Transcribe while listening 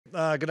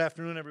Good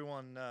afternoon,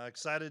 everyone.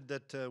 Excited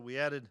that we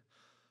added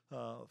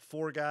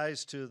four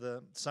guys to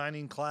the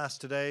signing class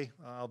today.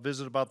 I'll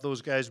visit about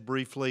those guys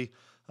briefly.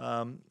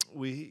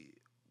 We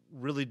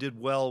really did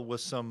well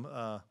with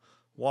some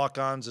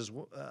walk-ons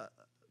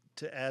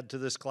to add to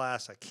this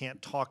class. I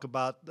can't talk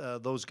about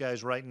those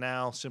guys right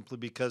now simply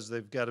because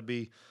they've got to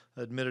be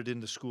admitted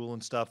into school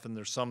and stuff, and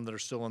there's some that are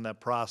still in that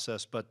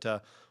process. But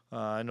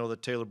I know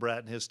that Taylor Bratt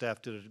and his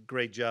staff did a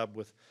great job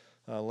with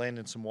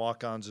landing some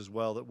walk-ons as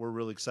well that we're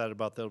really excited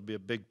about. That'll be a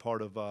big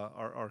part of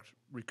our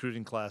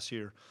recruiting class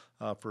here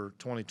for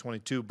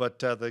 2022. But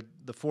the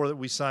four that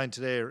we signed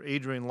today are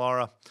Adrian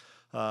Lara,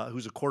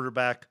 who's a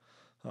quarterback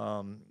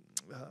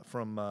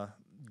from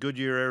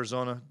Goodyear,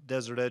 Arizona,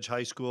 Desert Edge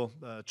High School,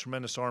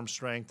 tremendous arm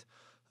strength,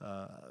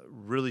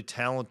 really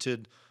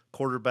talented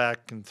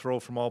quarterback, can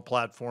throw from all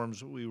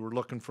platforms. We were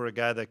looking for a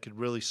guy that could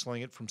really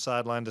sling it from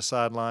sideline to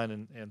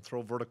sideline and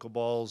throw vertical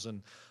balls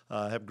and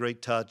have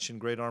great touch and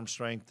great arm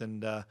strength,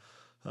 and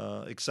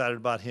excited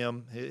about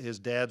him. His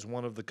dad's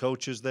one of the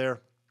coaches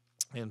there,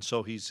 and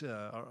so he's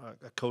a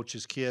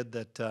coach's kid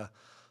that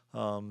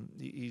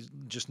he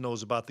just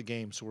knows about the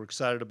game. So we're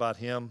excited about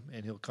him,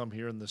 and he'll come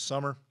here in the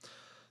summer.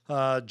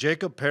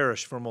 Jacob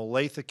Parrish from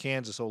Olathe,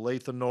 Kansas,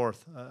 Olathe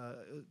North.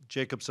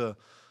 Jacob's a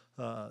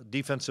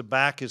defensive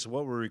back is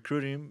what we're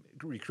recruiting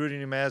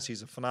him as.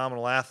 He's a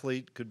phenomenal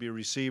athlete, could be a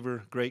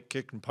receiver, great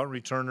kick and punt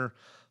returner.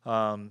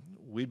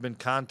 We've been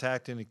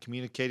contacting and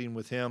communicating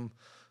with him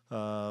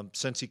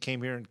since he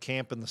came here in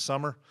camp in the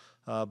summer,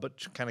 but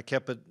kind of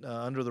kept it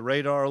under the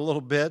radar a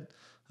little bit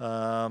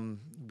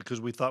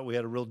because we thought we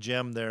had a real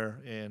gem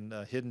there and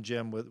a hidden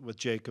gem with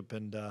Jacob.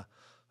 And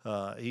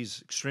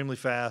he's extremely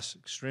fast,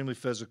 extremely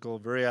physical,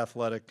 very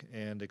athletic,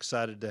 and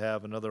excited to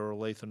have another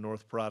Olathe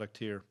North product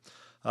here.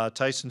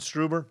 Tyson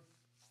Struber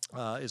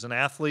is an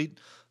athlete.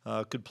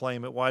 Could play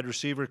him at wide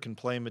receiver, can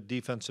play him at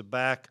defensive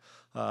back.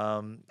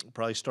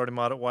 Probably start him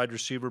out at wide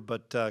receiver,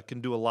 but can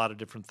do a lot of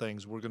different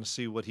things. We're going to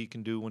see what he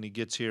can do when he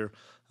gets here.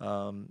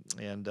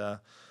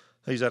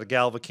 He's out of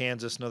Galva,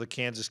 Kansas, another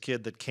Kansas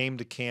kid that came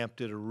to camp,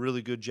 did a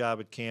really good job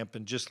at camp,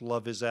 and just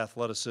love his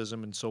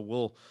athleticism. And so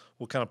we'll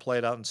kind of play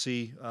it out and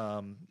see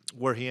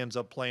where he ends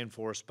up playing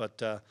for us.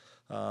 But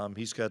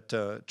he's got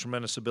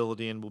tremendous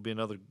ability and will be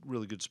another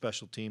really good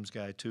special teams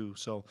guy too.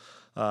 So,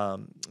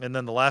 and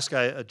then the last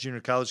guy, a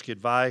junior college kid,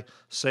 Vi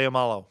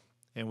Sayamalo,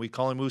 and we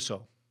call him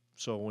Uso.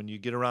 So when you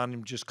get around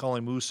him, just call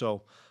him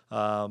Uso.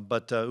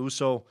 But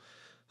Uso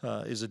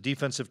is a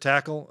defensive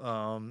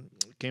tackle,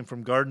 came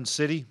from Garden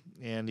City,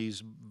 and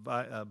he's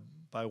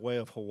by way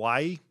of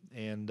Hawaii,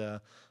 and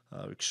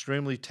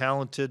extremely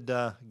talented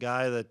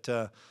guy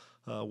that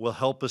will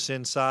help us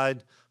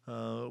inside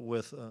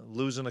with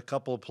losing a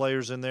couple of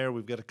players in there.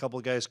 We've got a couple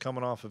of guys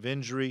coming off of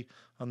injury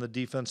on the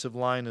defensive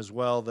line as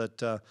well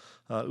that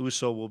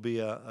Uso will be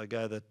a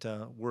guy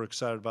that we're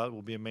excited about,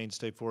 will be a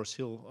mainstay for us.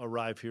 He'll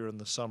arrive here in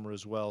the summer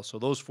as well. So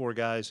those four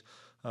guys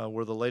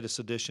were the latest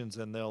additions,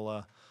 and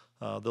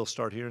they'll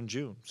start here in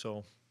June.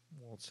 So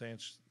we'll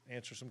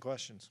answer some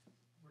questions.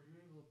 Were you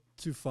able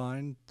to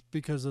find,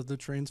 because of the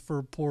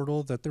transfer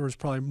portal, that there was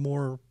probably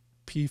more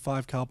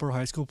P5 caliber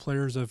high school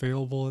players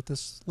available at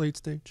this late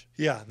stage?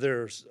 Yeah,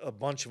 there's a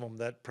bunch of them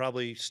that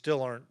probably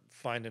still aren't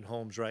finding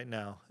homes right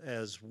now.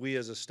 As we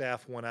as a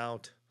staff went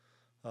out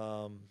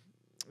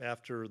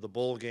after the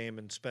bowl game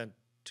and spent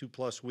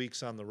 2+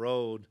 weeks on the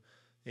road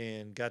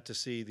and got to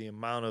see the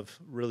amount of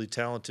really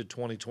talented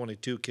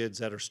 2022 kids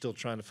that are still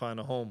trying to find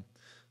a home.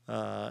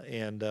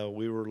 And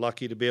we were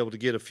lucky to be able to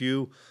get a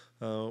few.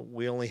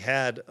 We only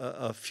had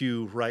a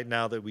few right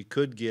now that we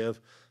could give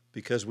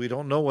because we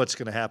don't know what's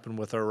going to happen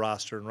with our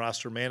roster. And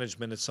roster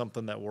management is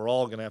something that we're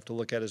all going to have to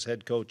look at as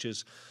head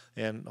coaches,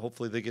 and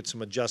hopefully they get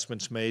some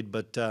adjustments made.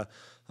 But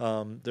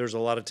there's a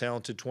lot of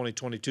talented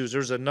 2022s.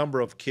 There's a number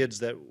of kids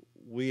that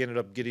we ended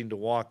up getting to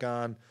walk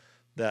on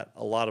that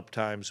a lot of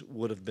times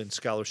would have been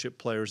scholarship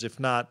players, if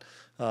not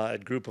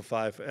at Group of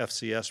Five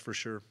FCS for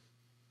sure.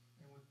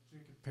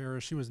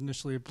 Parrish, he was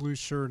initially a blue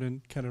shirt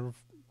and kind of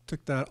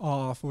took that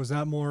off. Was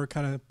that more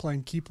kind of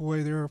playing keep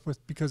away there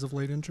because of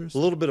late interest? A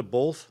little bit of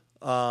both,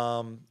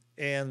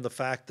 and the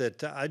fact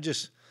that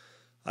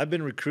I've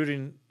been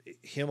recruiting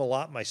him a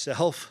lot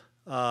myself,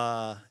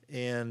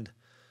 and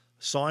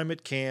saw him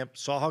at camp,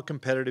 saw how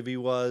competitive he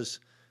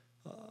was,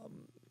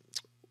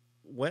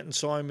 went and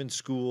saw him in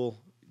school,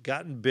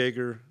 gotten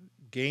bigger,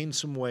 gained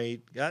some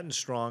weight, gotten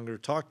stronger,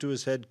 talked to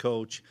his head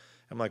coach.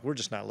 I'm like, we're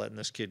just not letting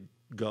this kid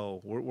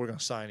go. We're going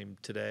to sign him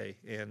today.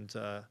 And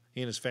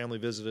he and his family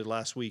visited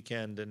last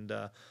weekend, and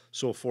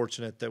so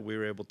fortunate that we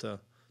were able to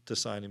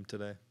sign him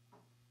today.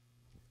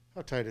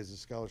 How tight is the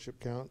scholarship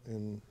count,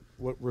 and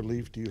what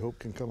relief do you hope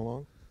can come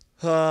along?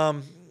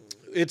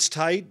 It's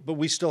tight, but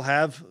we still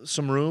have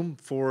some room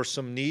for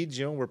some needs.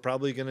 You know, we're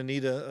probably going to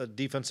need a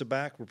defensive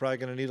back. We're probably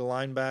going to need a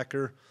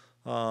linebacker,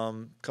 a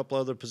couple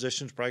other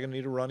positions, probably going to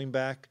need a running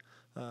back.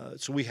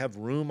 So we have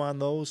room on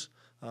those.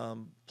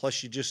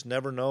 Plus, you just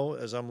never know,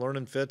 as I'm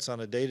learning Fitz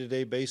on a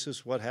day-to-day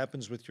basis, what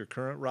happens with your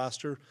current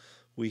roster.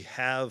 We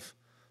have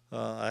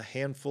a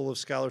handful of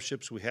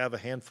scholarships. We have a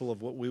handful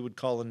of what we would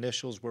call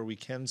initials where we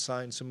can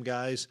sign some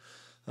guys.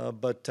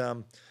 But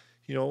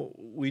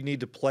we need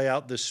to play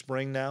out this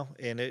spring now.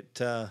 And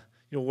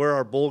where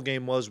our bowl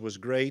game was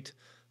great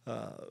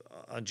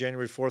on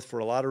January 4th for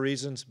a lot of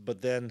reasons.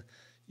 But then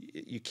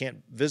you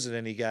can't visit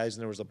any guys.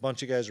 And there was a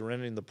bunch of guys who were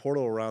entering the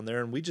portal around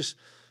there. And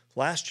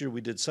last year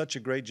we did such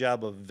a great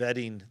job of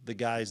vetting the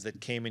guys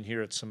that came in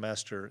here at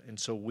semester. And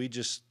so we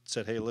just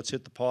said, hey, let's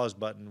hit the pause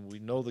button. We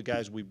know the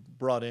guys we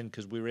brought in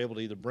because we were able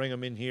to either bring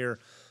them in here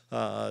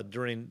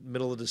during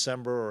middle of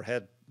December or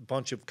had a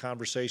bunch of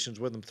conversations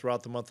with them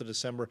throughout the month of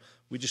December.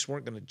 We just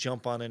weren't going to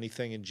jump on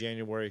anything in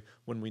January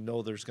when we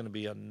know there's going to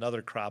be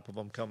another crop of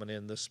them coming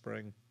in this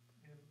spring.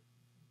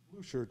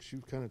 Blue shirts,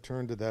 you've kind of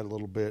turned to that a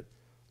little bit.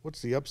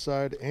 What's the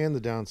upside and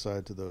the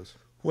downside to those?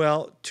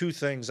 Well, two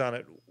things on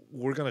it.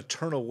 We're going to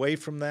turn away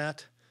from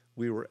that.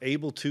 We were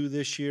able to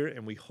this year,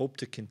 and we hope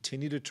to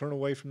continue to turn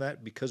away from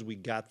that because we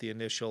got the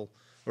initial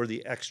or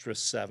the extra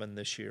 7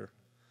 this year.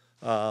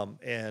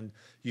 And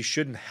you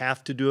shouldn't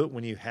have to do it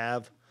when you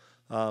have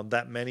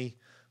that many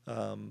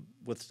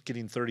with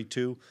getting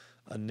 32.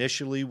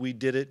 Initially, we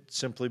did it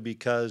simply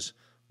because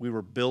we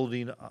were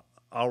building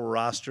our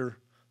roster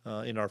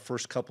in our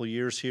first couple of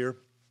years here.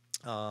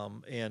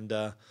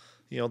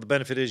 The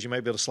benefit is you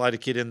might be able to slide a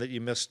kid in that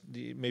you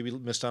maybe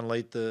missed on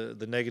late.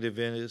 The negative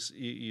in is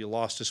you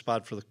lost a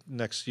spot for the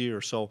next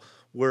year. So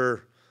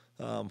we're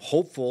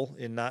hopeful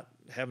in not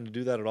having to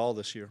do that at all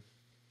this year.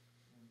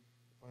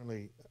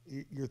 Finally,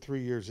 you're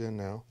 3 years in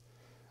now.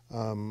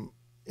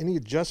 Any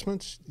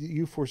adjustments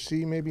you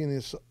foresee maybe in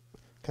this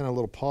kind of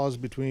little pause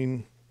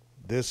between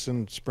this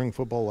and spring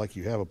football, like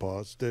you have a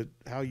pause, that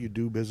how you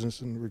do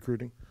business and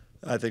recruiting?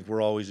 I think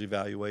we're always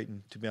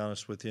evaluating, to be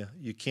honest with you.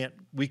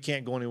 We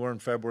can't go anywhere in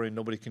February.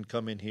 Nobody can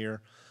come in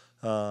here.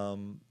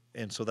 And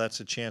so that's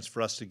a chance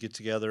for us to get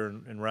together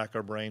and rack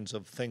our brains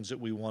of things that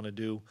we want to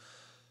do.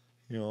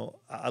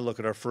 I look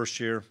at our first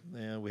year,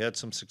 and we had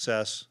some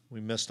success.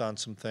 We missed on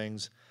some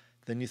things.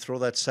 Then you throw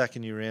that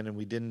second year in, and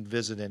we didn't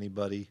visit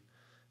anybody.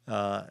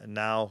 And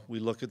now we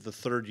look at the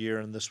third year,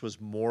 and this was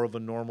more of a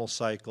normal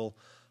cycle.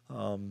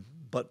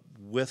 But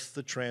with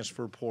the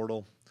transfer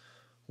portal,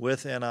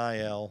 with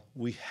NIL,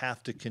 we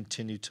have to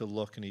continue to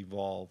look and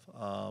evolve.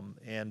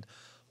 And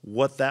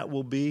what that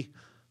will be,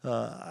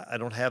 I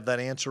don't have that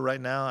answer right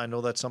now. I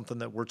know that's something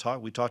that we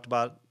talked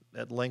about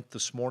at length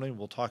this morning.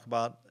 We'll talk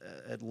about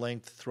at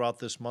length throughout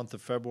this month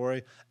of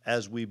February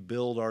as we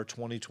build our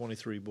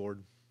 2023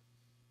 board.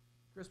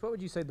 Chris, what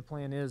would you say the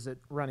plan is at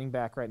running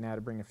back right now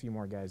to bring a few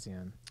more guys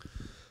in?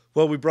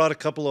 Well, we brought a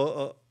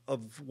couple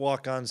of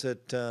walk-ons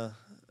at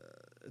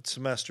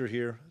semester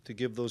here to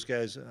give those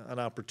guys an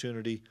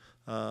opportunity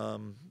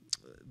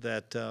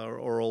that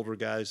or older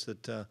guys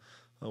that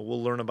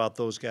we'll learn about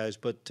those guys.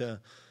 But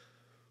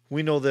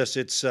we know this: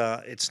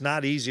 it's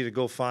not easy to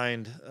go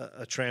find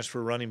a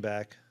transfer running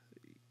back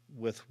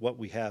with what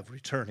we have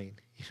returning.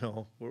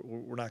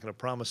 We're not going to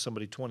promise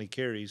somebody 20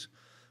 carries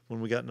when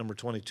we got number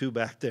 22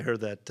 back there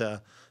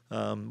that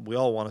we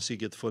all want to see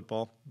get the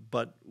football.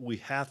 But we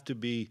have to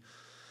be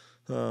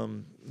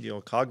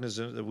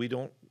cognizant that we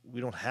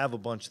don't have a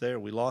bunch there.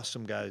 We lost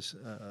some guys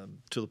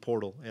to the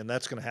portal, and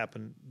that's going to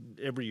happen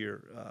every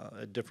year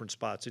at different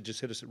spots. It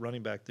just hit us at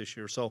running back this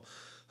year. So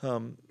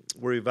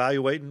we're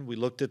evaluating. We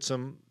looked at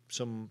some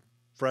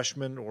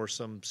freshmen or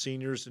some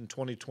seniors in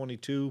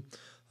 2022,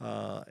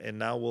 and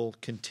now we'll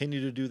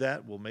continue to do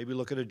that. We'll maybe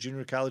look at a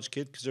junior college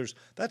kid because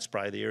that's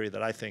probably the area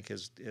that I think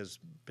has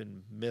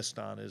been missed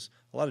on is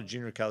a lot of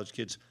junior college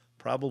kids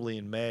probably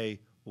in May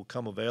will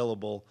come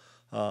available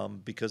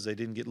because they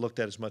didn't get looked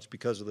at as much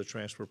because of the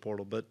transfer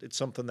portal. But it's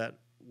something that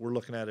we're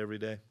looking at every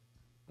day.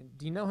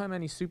 Do you know how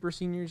many super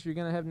seniors you're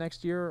going to have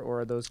next year,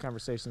 or are those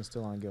conversations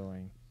still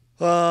ongoing?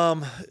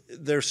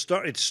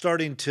 It's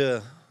starting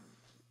to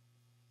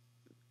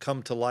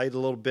come to light a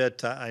little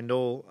bit. I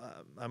know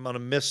I'm going to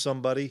miss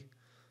somebody,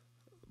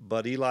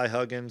 but Eli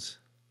Huggins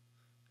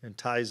and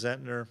Ty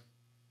Zentner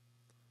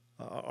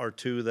are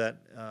two that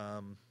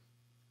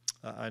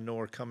I know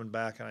are coming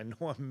back, and I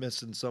know I'm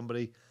missing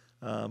somebody.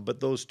 But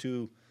those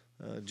two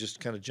just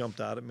kind of jumped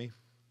out at me.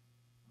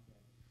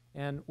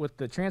 And with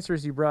the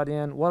transfers you brought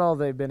in, what all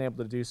they've been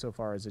able to do so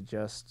far? Is it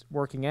just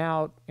working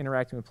out,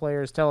 interacting with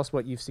players? Tell us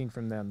what you've seen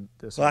from them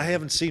this year. I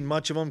haven't seen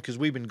much of them because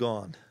we've been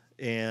gone.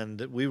 And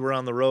we were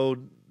on the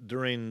road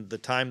during the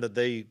time that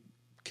they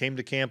came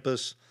to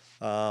campus.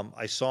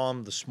 I saw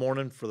them this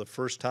morning for the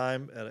first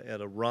time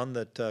at a run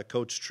that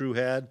Coach True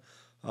had.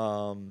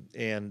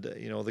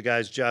 The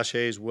guys, Josh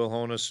Hayes, Will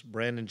Honus,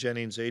 Brandon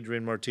Jennings,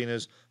 Adrian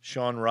Martinez,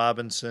 Sean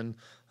Robinson.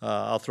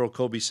 I'll throw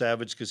Kobe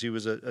Savage because he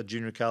was a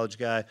junior college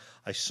guy.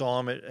 I saw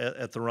him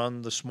at the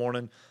run this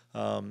morning.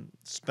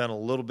 Spent a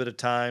little bit of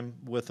time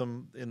with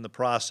him in the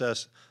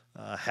process.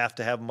 Have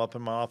to have them up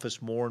in my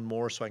office more and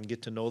more so I can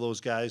get to know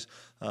those guys.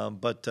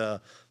 But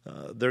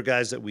they're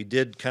guys that we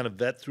did kind of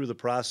vet through the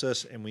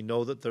process, and we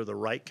know that they're the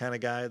right kind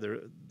of guy. They're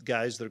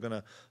guys that are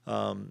going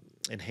to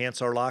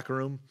enhance our locker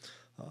room.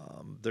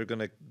 They're going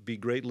to be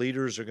great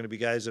leaders. They're going to be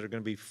guys that are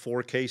going to be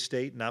for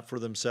K-State, not for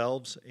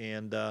themselves.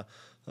 And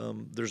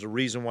there's a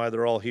reason why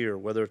they're all here,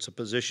 whether it's a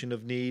position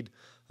of need,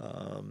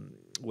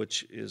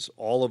 which is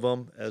all of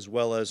them, as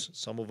well as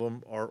some of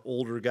them are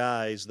older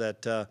guys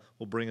that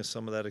will bring us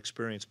some of that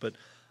experience. But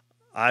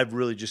I've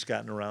really just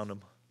gotten around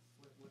them.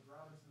 With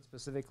Robinson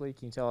specifically,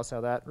 can you tell us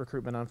how that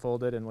recruitment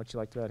unfolded and what you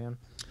liked about him?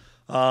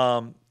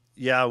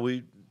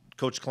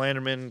 Coach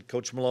Klanderman,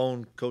 Coach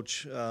Malone,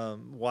 Coach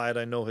Wyatt,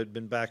 I know had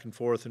been back and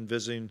forth and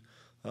visiting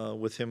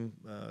with him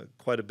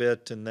quite a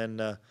bit, and then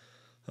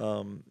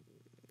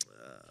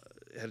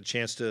had a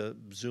chance to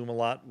Zoom a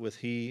lot with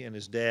he and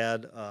his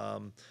dad.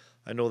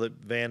 I know that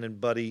Van and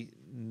Buddy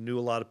knew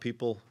a lot of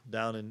people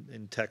down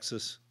in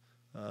Texas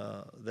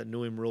that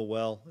knew him real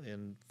well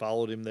and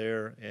followed him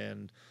there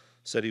and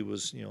said he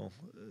was,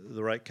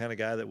 the right kind of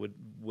guy that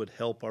would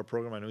help our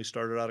program. I know he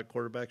started out at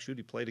quarterback. Shoot,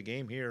 he played a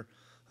game here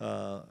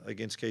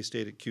against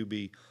K-State at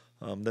QB.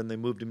 Then they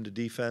moved him to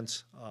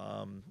defense,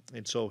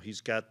 and so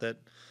he's got that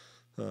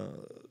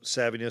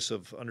savviness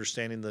of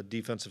understanding the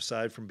defensive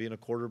side from being a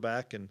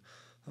quarterback. And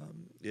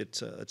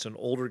it's an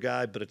older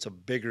guy, but it's a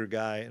bigger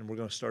guy, and we're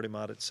going to start him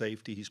out at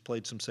safety. He's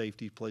played some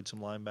safety, played some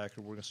linebacker.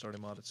 We're going to start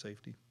him out at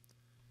safety.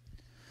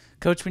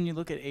 Coach, when you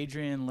look at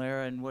Adrian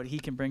Lara and what he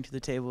can bring to the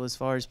table as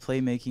far as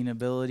playmaking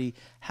ability,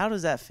 how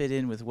does that fit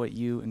in with what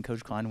you and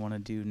Coach Klein want to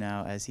do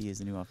now as he is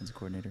the new offensive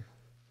coordinator?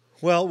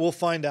 Well, we'll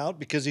find out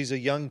because he's a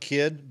young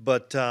kid,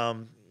 but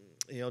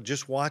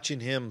just watching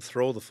him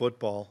throw the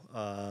football,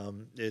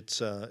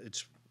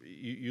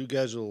 you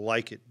guys will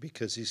like it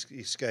because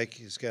he's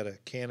got a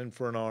cannon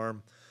for an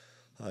arm.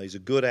 He's a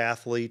good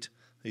athlete.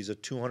 He's a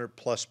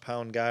 200-plus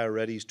pound guy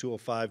already. He's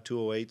 205,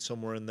 208,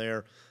 somewhere in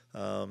there.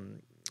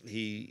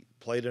 He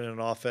played in an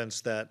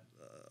offense that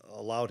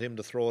allowed him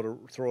to throw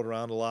it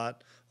around a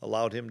lot,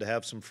 allowed him to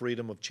have some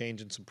freedom of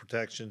changing some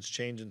protections,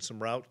 changing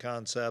some route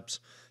concepts.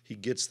 He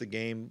gets the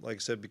game, like I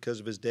said, because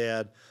of his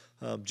dad.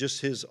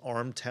 Just his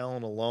arm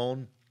talent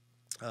alone,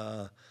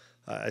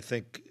 I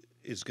think,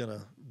 is going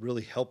to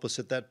really help us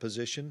at that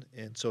position.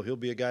 And so he'll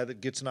be a guy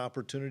that gets an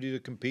opportunity to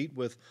compete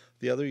with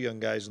the other young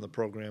guys in the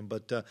program.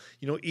 But,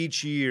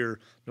 each year,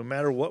 no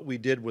matter what we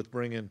did with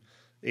bringing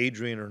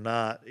Adrian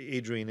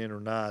in or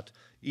not,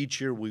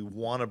 each year we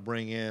want to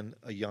bring in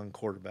a young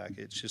quarterback.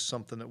 It's just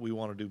something that we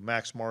want to do.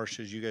 Max Marsh,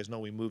 as you guys know,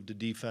 we moved to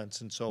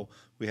defense, and so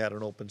we had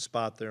an open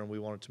spot there, and we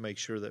wanted to make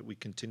sure that we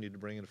continued to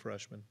bring in a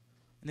freshman.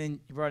 And then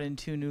you brought in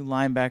 2 new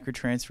linebacker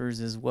transfers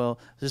as well.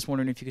 I was just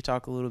wondering if you could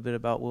talk a little bit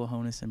about Will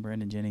Honus and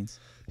Brandon Jennings.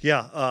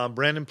 Yeah,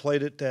 Brandon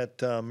played it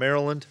at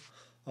Maryland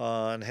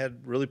and had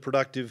really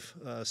productive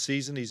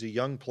season. He's a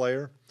young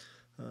player.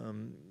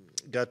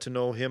 Got to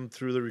know him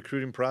through the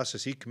recruiting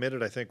process. He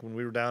committed, I think, when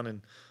we were down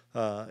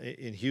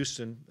in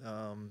Houston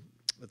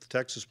at the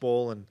Texas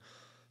Bowl, and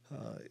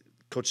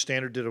Coach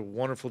Standard did a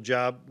wonderful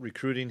job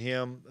recruiting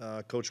him.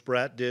 Coach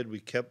Bratt did.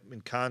 We kept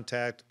in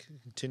contact,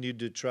 continued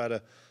to try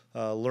to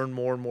learn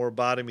more and more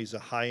about him. He's a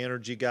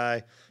high-energy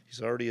guy.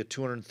 He's already a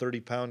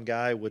 230-pound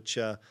guy, which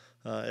at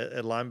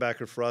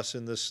linebacker for us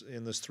in this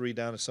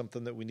 3-down is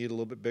something that we need a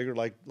little bit bigger,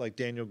 like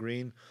Daniel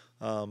Green,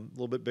 a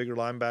little bit bigger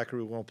linebacker.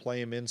 We won't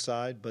play him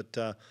inside, but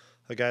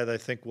a guy that I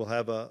think will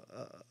have a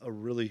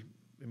really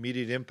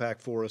immediate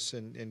impact for us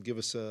and give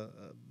us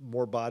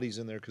more bodies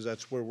in there because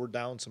that's where we're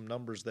down some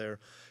numbers there.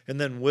 And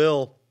then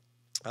Will,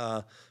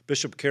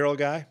 Bishop Carroll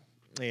guy,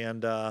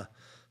 and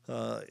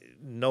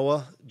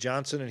Noah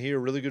Johnson and he are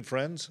really good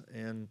friends.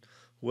 And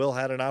Will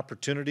had an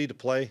opportunity to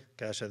play,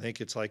 I think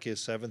it's like his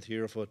 7th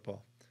year of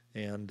football,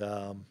 and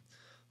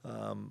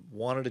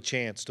wanted a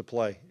chance to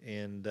play.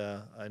 And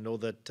I know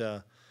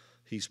that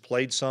he's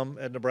played some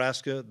at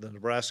Nebraska. The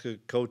Nebraska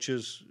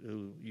coaches,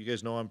 who you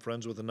guys know I'm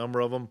friends with a number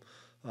of them,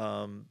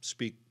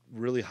 speak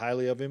really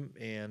highly of him.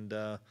 And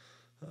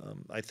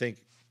I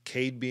think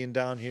Cade being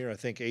down here, I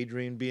think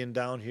Adrian being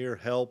down here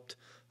helped.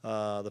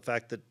 The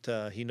fact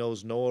that he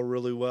knows Noah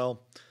really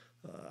well,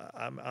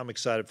 I'm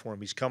excited for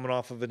him. He's coming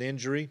off of an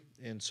injury,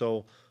 and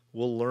so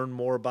we'll learn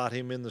more about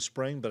him in the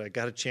spring. But I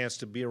got a chance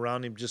to be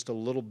around him just a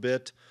little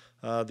bit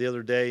the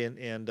other day,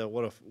 and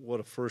what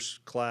a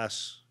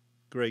first-class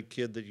great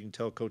kid that you can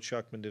tell Coach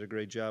Shuckman did a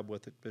great job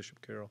with at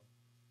Bishop Carroll.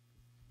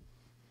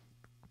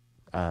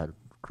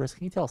 Chris,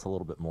 can you tell us a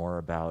little bit more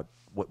about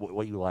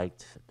what you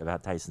liked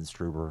about Tyson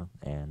Struber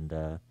and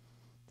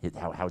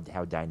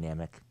how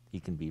dynamic he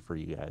can be for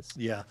you guys?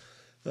 Yeah,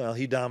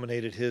 he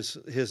dominated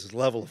his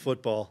level of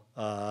football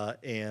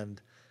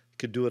and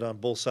could do it on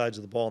both sides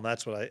of the ball, and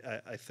that's what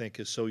I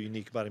think is so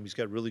unique about him. He's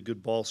got really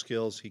good ball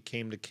skills. He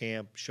came to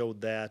camp, showed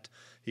that.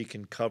 He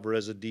can cover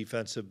as a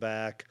defensive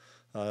back.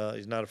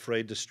 He's not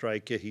afraid to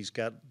strike it. He's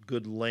got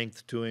good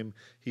length to him.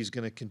 He's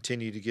going to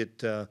continue to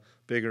get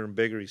bigger and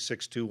bigger. He's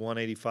 6'2",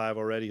 185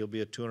 already. He'll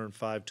be a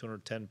 205,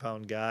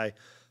 210-pound guy.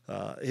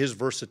 His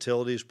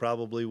versatility is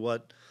probably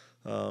what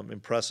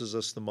impresses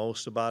us the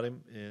most about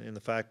him, in the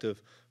fact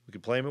of we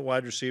could play him at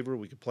wide receiver,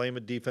 we could play him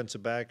at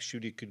defensive back.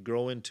 Shoot, he could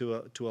grow into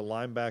a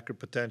linebacker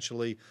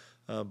potentially,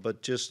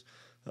 but just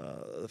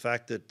the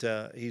fact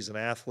that he's an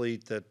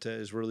athlete that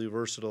is really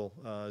versatile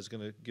is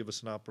going to give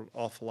us an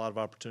awful lot of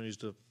opportunities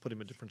to put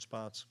him in different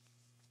spots.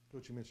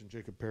 Coach, you mentioned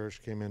Jacob Parrish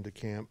came into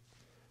camp.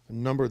 a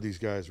number of these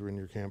guys were in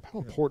your camp. How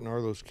important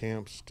are those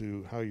camps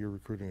to how your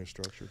recruiting is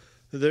structured?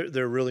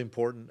 They're really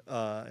important,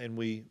 and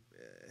we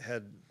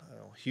had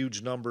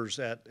huge numbers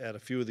at a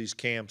few of these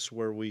camps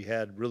where we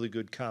had really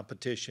good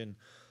competition,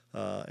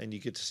 and you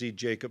get to see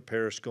Jacob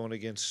Parrish going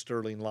against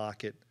Sterling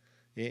Lockett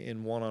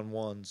in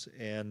one-on-ones,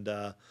 and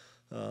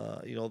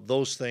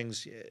those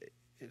things,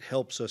 it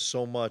helps us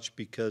so much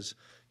because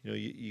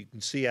you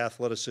can see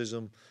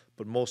athleticism,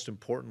 but most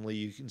importantly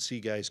you can see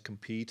guys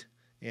compete,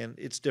 and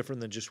it's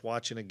different than just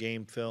watching a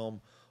game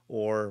film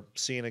or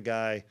seeing a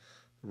guy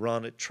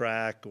run at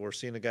track or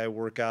seeing a guy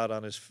work out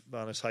on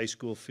his high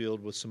school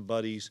field with some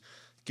buddies.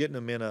 Getting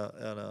them in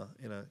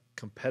a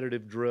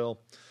competitive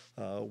drill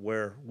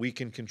where we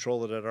can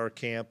control it at our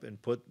camp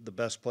and put the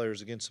best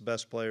players against the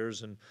best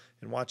players, and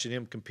watching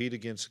him compete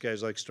against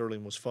guys like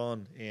Sterling was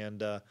fun.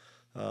 And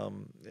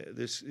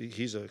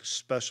he's a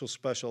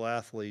special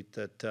athlete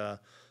that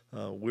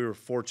we were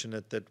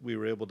fortunate that we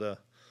were able to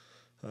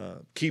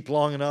keep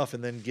long enough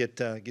and then get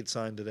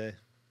signed today.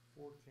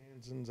 4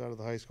 Kansans out of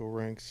the high school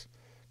ranks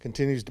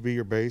continues to be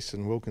your base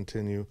and will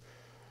continue.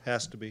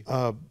 Has to be.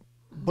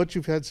 But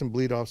you've had some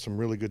bleed off some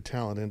really good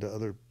talent into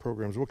other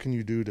programs. What can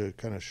you do to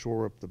kind of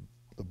shore up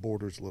the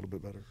borders a little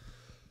bit better?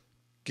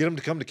 Get them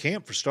to come to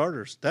camp for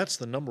starters. That's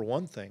the number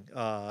one thing,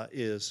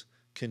 is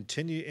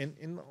continue.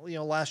 And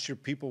last year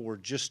people were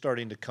just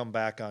starting to come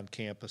back on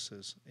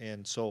campuses.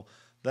 And so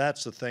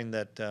that's the thing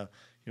that,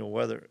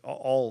 whether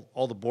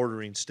all the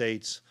bordering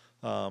states,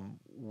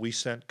 we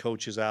sent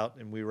coaches out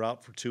and we were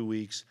out for 2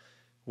 weeks.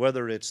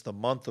 Whether it's the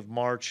month of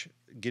March,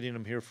 getting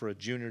them here for a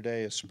junior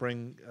day, a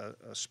spring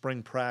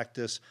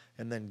practice,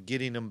 and then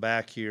getting them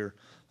back here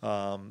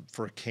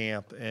for a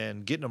camp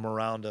and getting them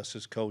around us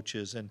as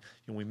coaches. And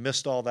we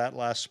missed all that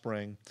last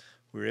spring.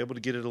 We were able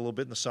to get it a little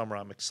bit in the summer.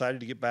 I'm excited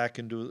to get back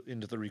into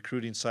the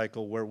recruiting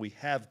cycle where we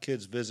have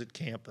kids visit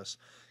campus.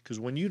 Because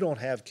when you don't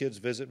have kids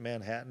visit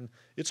Manhattan,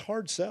 it's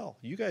hard sell.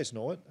 You guys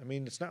know it. I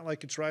mean, it's not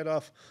like it's right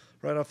off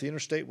the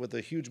interstate with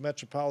a huge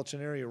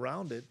metropolitan area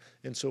around it.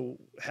 And so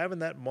having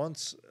that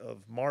months of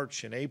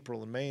March and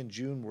April and May and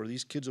June where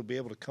these kids will be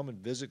able to come and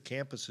visit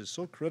campus is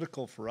so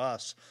critical for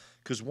us,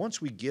 because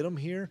once we get them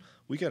here,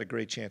 we got a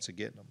great chance of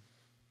getting them.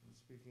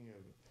 Speaking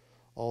of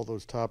all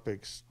those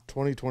topics,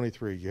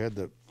 2023, you had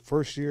the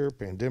first year,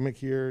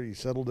 pandemic year, you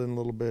settled in a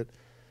little bit,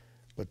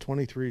 but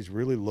 23 is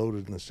really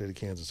loaded in the state of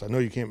Kansas. I know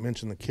you can't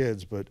mention the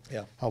kids, but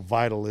how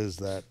vital is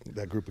that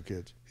group of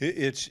kids?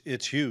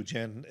 It's huge,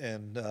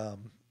 and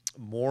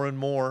more and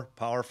more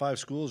Power 5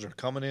 schools are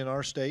coming in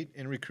our state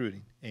in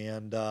recruiting,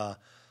 and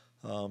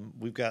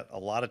we've got a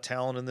lot of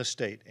talent in this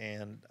state,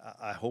 and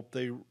I hope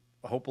a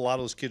lot of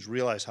those kids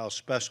realize how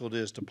special it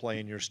is to play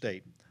in your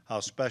state,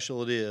 how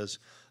special it is,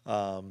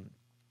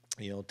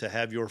 to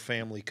have your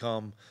family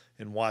come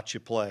and watch you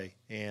play,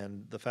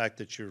 and the fact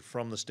that you're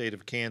from the state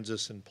of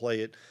Kansas and play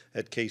it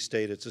at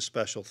K-State, it's a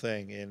special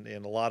thing,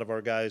 and a lot of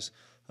our guys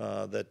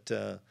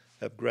that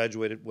have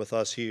graduated with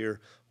us here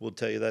will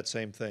tell you that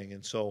same thing,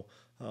 and so.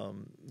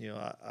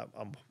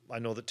 I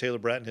know that Taylor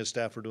Bratt and his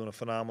staff are doing a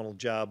phenomenal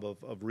job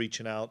of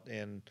reaching out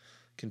and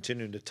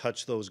continuing to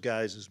touch those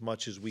guys as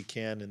much as we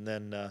can. And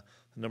then a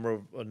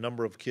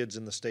number of kids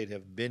in the state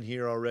have been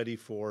here already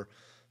for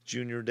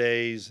junior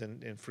days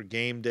and for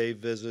game day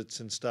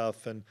visits and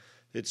stuff. And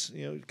it's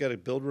you've got to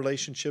build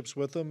relationships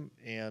with them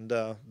and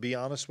be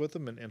honest with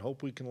them and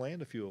hope we can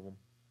land a few of them.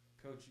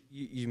 Coach,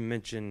 you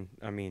mentioned,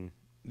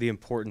 the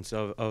importance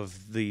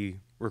of the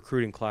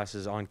recruiting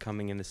classes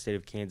oncoming in the state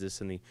of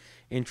Kansas and the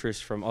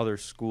interest from other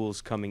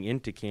schools coming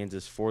into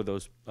Kansas for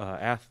those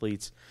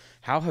athletes.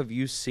 How have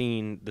you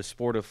seen the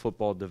sport of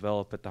football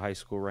develop at the high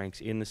school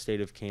ranks in the state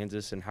of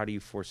Kansas, and how do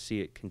you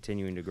foresee it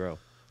continuing to grow?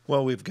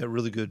 Well, we've got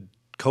really good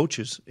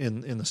coaches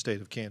in the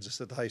state of Kansas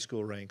at the high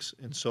school ranks,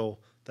 and so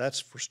that's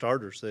for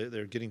starters.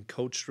 They're getting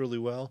coached really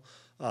well.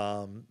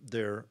 A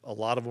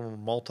lot of them are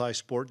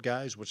multi-sport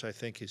guys, which I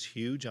think is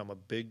huge. I'm a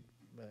big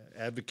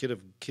advocate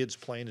of kids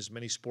playing as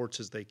many sports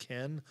as they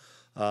can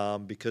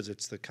because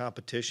it's the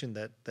competition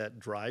that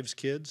drives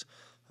kids.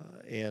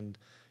 And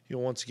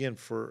once again,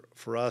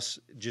 for us,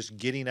 just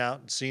getting out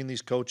and seeing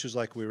these coaches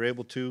like we were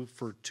able to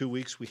for 2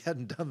 weeks, we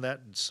hadn't done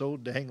that in so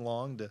dang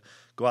long, to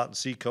go out and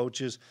see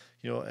coaches.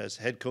 As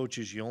head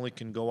coaches, you only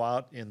can go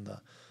out in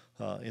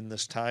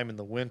this time in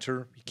the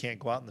winter. You can't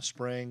go out in the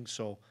spring.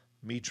 So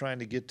me trying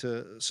to get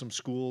to some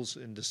schools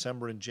in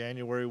December and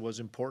January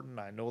was important.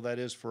 I know that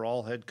is for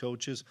all head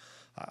coaches.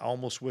 I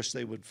almost wish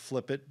they would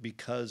flip it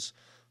because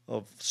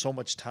of so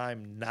much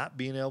time not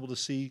being able to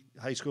see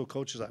high school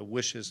coaches. I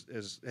wish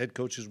as head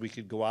coaches we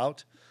could go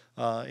out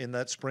in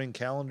that spring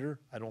calendar.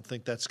 I don't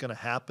think that's going to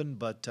happen,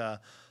 but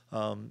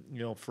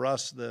for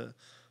us, the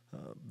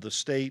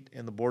state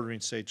and the bordering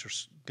states are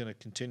going to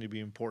continue to be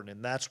important,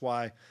 and that's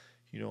why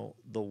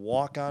the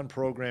walk-on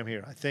program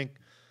here. I think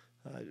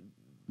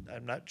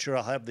I'm not sure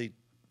I'll have the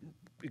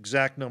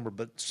exact number,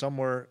 but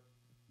somewhere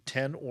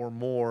 10 or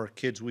more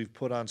kids we've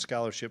put on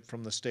scholarship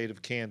from the state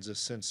of Kansas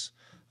since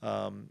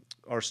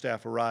our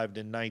staff arrived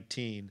in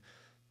 19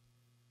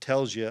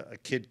 tells you a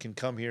kid can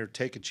come here,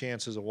 take a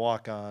chance as a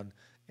walk-on,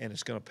 and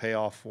it's going to pay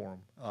off for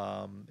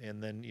them.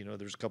 And then,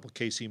 there's a couple of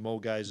KC Mo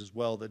guys as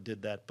well that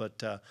did that.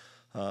 But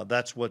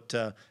that's what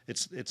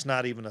it's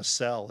not even a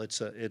sell.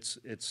 It's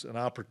an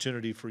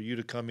opportunity for you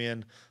to come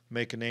in,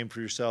 make a name for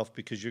yourself,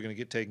 because you're going to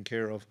get taken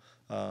care of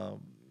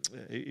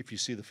if you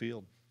see the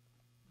field.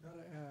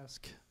 Gotta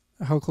ask,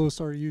 how close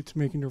are you to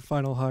making your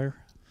final hire?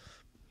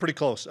 Pretty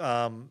close.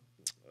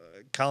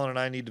 Colin and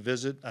I need to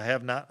visit. I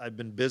have not. I've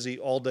been busy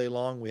all day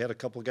long. We had a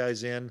couple of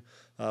guys in,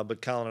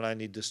 but Colin and I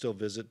need to still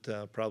visit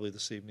probably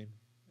this evening.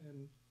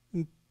 And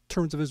in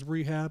terms of his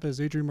rehab,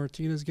 as Adrian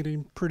Martinez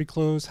getting pretty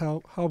close,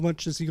 how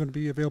much is he going to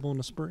be available in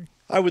the spring?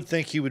 I would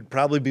think he would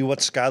probably be what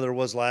Skyler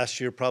was last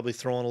year, probably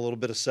throwing a little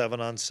bit of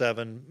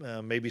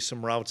 7-on-7, maybe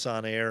some routes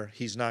on air.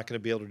 He's not going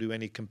to be able to do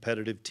any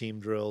competitive team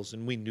drills,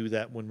 and we knew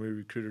that when we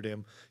recruited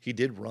him. He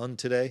did run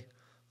today,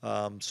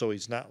 so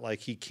he's not like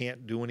he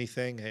can't do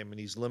anything. I mean,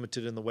 he's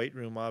limited in the weight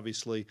room,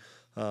 obviously,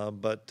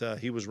 but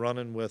he was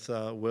running with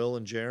Will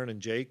and Jaron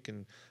and Jake,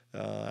 and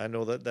I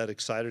know that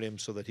excited him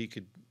so that he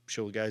could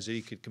show the guys that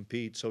he could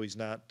compete, so he's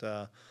not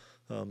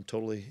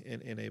totally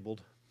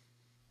enabled.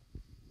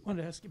 I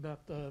wanted to ask you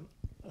about the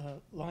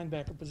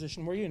linebacker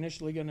position. Were you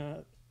initially going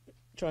to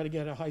try to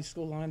get a high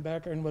school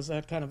linebacker, and was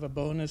that kind of a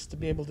bonus to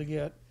be able to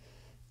get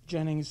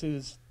Jennings,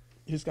 who's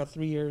got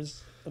 3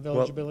 years of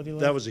eligibility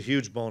left? That was a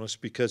huge bonus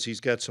because he's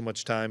got so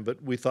much time,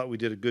 but we thought we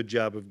did a good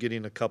job of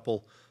getting a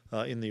couple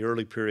in the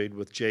early period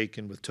with Jake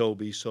and with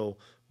Toby, so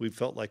we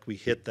felt like we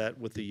hit that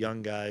with the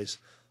young guys.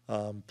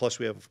 Plus,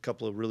 we have a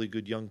couple of really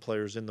good young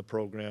players in the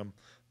program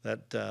that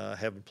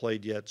haven't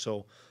played yet,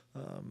 so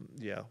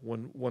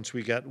once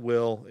we got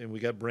Will and we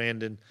got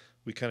Brandon,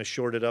 we kind of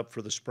shorted up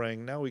for the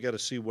spring. Now we got to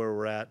see where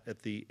we're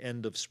at the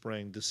end of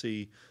spring to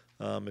see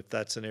if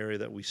that's an area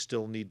that we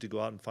still need to go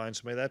out and find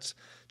somebody. It's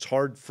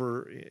hard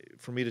for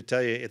me to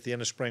tell you at the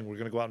end of spring we're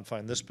going to go out and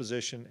find this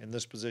position and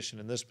this position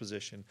and this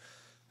position.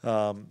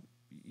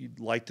 You'd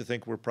like to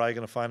think we're probably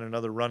going to find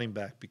another running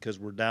back because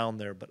we're down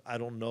there, but I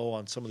don't know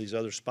on some of these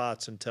other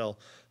spots until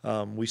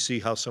we see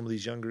how some of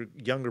these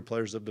younger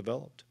players have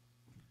developed.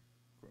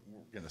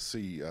 We're going to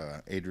see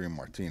Adrian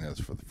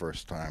Martinez for the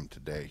first time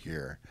today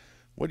here.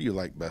 What do you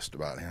like best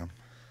about him?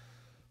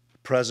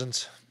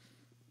 Presence,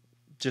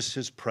 just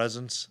his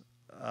presence.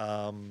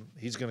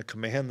 He's going to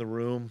command the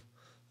room.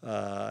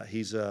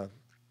 He's a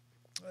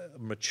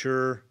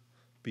mature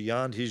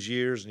beyond his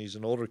years, and he's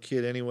an older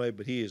kid anyway,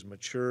 but he is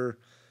mature.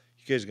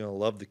 You guys are going to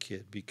love the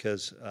kid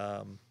because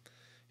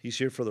he's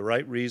here for the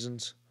right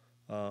reasons.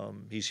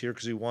 He's here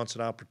because he wants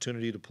an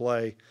opportunity to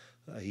play.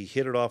 He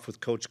hit it off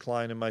with Coach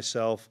Klein and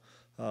myself.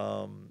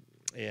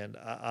 And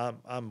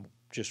I'm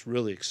just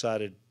really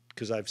excited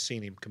because I've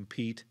seen him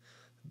compete.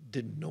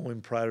 Didn't know him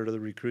prior to the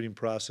recruiting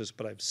process,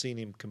 but I've seen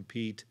him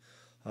compete.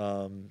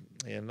 And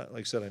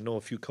like I said, I know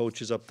a few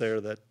coaches up there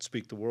that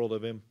speak the world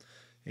of him.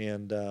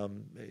 And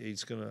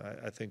he's going to,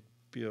 I think,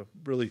 be a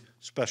really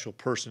special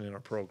person in our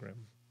program.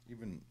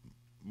 Even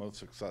most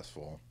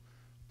successful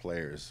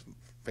players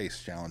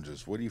face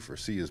challenges. What do you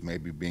foresee as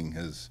maybe being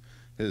his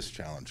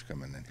challenge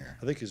coming in here?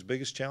 I think his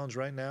biggest challenge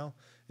right now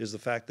is the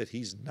fact that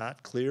he's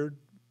not cleared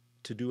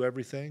to do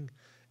everything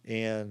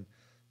and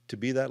to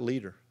be that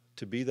leader,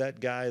 to be that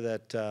guy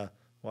that,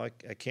 I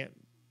can't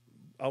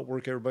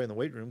outwork everybody in the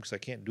weight room because I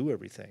can't do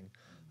everything.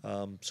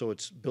 So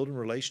it's building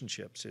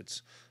relationships.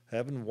 It's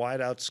having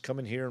wideouts come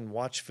in here and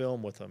watch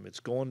film with them. It's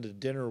going to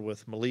dinner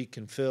with Malik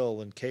and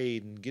Phil and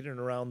Cade and getting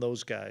around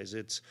those guys.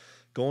 It's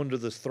going to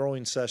the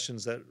throwing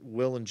sessions that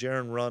Will and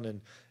Jaron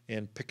run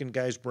and picking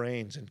guys'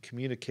 brains and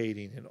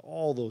communicating and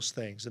all those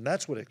things. And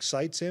that's what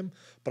excites him.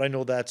 But I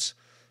know that's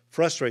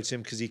frustrates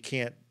him because he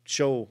can't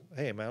show,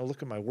 hey, man,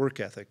 look at my work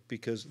ethic,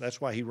 because that's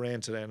why he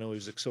ran today. I know he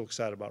was so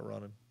excited about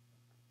running.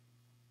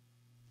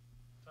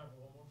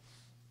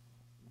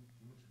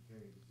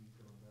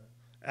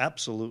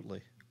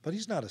 Absolutely. But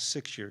he's not a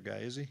 6-year guy,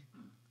 is he?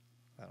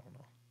 I don't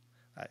know.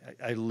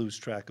 I lose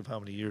track of how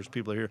many years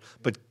people are here.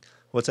 But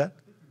what's that?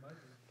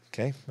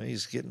 Okay,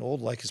 he's getting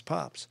old like his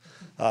pops.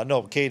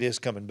 No, Cade is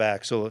coming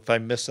back. So if I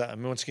miss that, I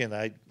mean, once again,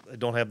 I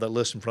don't have that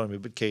list in front of me,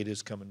 but Cade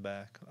is coming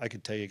back. I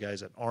could tell you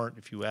guys that aren't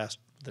if you asked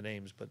the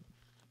names, but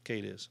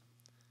Cade is.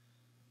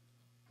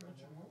 Coach,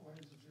 in what ways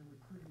has your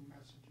recruiting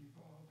message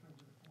evolved over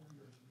the 4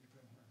 years you've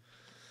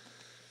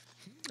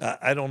been here?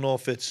 I don't know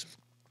if it's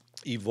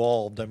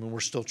evolved. I mean,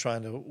 we're still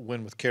trying to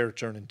win with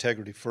character and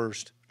integrity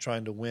first,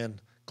 trying to win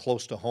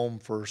close to home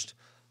first.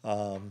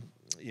 The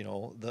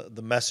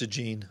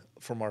messaging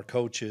from our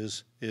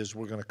coaches is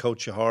we're going to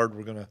coach you hard.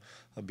 We're going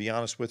to be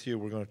honest with you.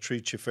 We're going to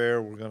treat you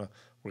fair. We're going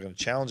to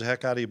challenge the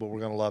heck out of you, but we're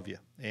going to love you.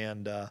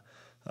 And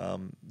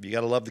you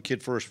got to love the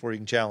kid first before you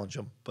can challenge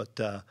them. But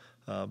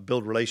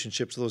build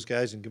relationships with those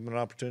guys and give them an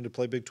opportunity to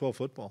play Big 12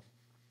 football.